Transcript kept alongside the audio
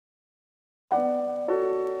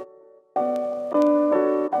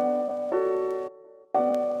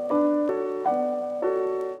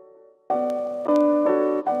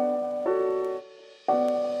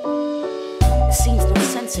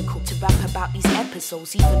these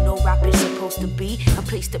episodes, even though rap is supposed to be a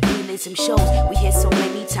place that realism shows. We hear so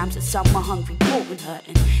many times that some are hungry, poor and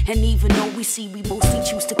hurting. And even though we see, we mostly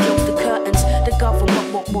choose to close the curtains. The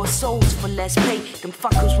government want more souls for less pay. Them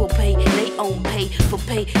fuckers will pay, they own pay for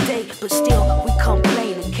payday. But still, we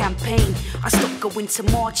complain and campaign. I stopped going to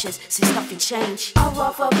marches since nothing changed. I'd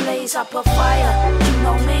rather blaze up a fire, you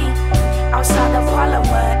know me, outside of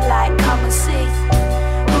Parliament, like come and see.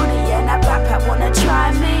 Hoodie and that backpack wanna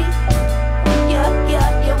try me.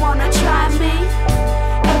 Yeah, you wanna try me.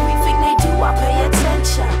 Everything they do, I pay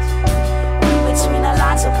attention. Read between the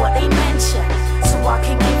lines of what they mention, so I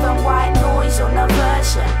can give them white noise on the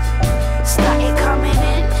version. Static coming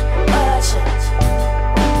in, urgent.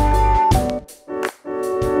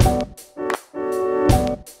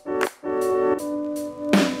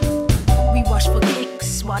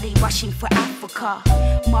 While they rushing for Africa.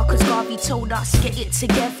 Marcus Garvey told us, get it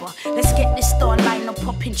together. Let's get this star line up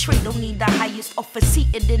popping trade. Don't need the highest office,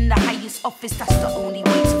 seated in the highest office. That's the only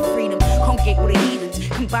way to freedom. Congregate with the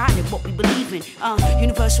heathens, combining what we believe in.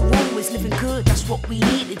 Universal rule is living good, that's what we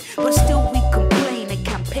needed. But still we complain and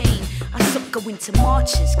campaign. I stopped going to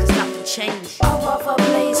marches, cause nothing changed. I'd rather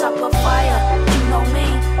blaze up a fire, you know me,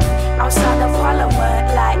 outside of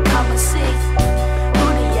Parliament, like come and see.